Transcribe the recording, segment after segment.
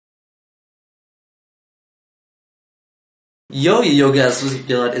Yo guys, what's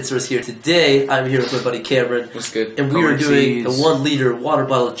going on? It's Risqyz here. Today, I'm here with my buddy Cameron. What's good? And we are doing a 1 liter water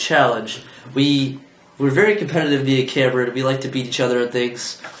bottle challenge. We're very competitive, me and Cameron. We like to beat each other at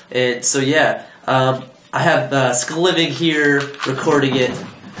things. And so yeah, I have Skilliving here recording it.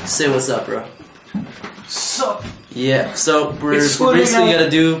 Say what's up, bro. Sup? Yeah, so we're basically gonna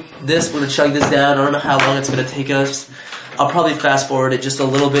do this. We're gonna chug this down. I don't know how long it's gonna take us. I'll probably fast forward it just a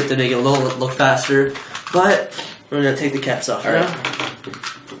little bit to make it a little look faster. But we're gonna take the caps off. Alright.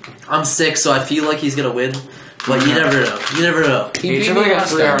 I'm sick, so I feel like he's gonna win. But you never know. You never know.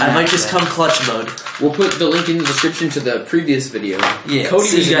 I might just come clutch mode. We'll put the link in the description to the previous video. Yeah, Cody,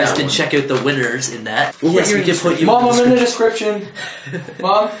 so you guys can check out the winners in that. Yes, we can put you. Mom, I'm in the description.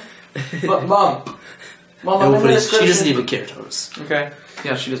 Mom, I'm in the description. She doesn't even care, Thomas. Okay.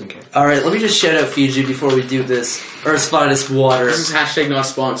 Yeah, she doesn't care. Alright, let me just shout out Fiji before we do this. Earth's finest water. This is hashtag not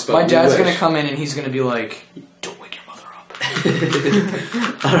sponsored. My dad's gonna come in and he's gonna be like, "Don't wake your mother up."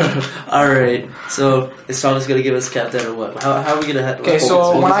 Alright, so is Thomas gonna give us a countdown or what? How are we gonna have? Okay,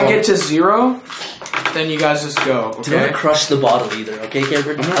 so when I get to 0, then you guys just go. Okay. Don't crush the bottle either, okay,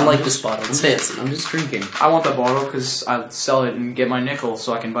 Cameron? I like this bottle. It's fancy. I'm just drinking. I want the bottle because I sell it and get my nickel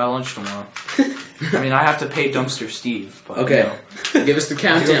so I can buy lunch tomorrow. I mean, I have to pay Dumpster Steve. But, okay, you know. give us the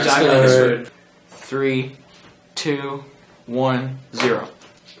countdown. 3, 2, 1, 0.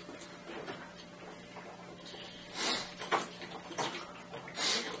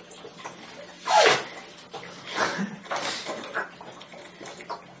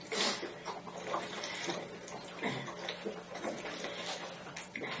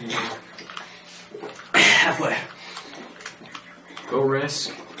 Halfway. Go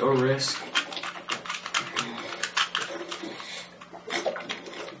risk. Go risk.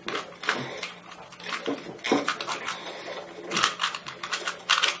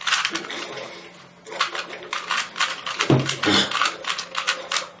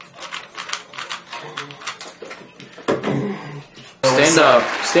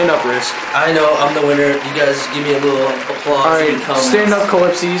 Stand up, Risk. I know, I'm the winner. You guys give me a little applause. Alright, stand up,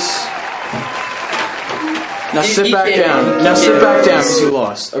 Calypses. Now sit back down. Now sit back down because you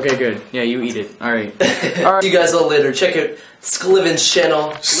lost. Okay, good. Yeah, you eat it. Alright. See you guys all later. Check out Skillivin's channel.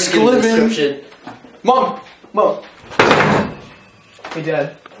 Link in the description. Mom! Hey,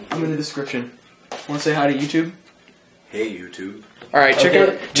 Dad. I'm in the description. Want to say hi to YouTube? Hey, YouTube. Alright, check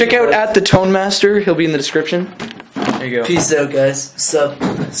out at the Tone Master. He'll be in the description. There you go. Peace out, guys.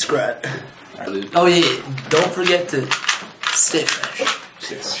 Subscribe. Oh yeah, don't forget to stay fresh.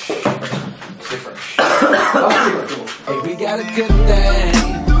 Stay fresh. Hey, we got a good thing.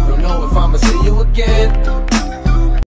 Don't know if I'ma see you again.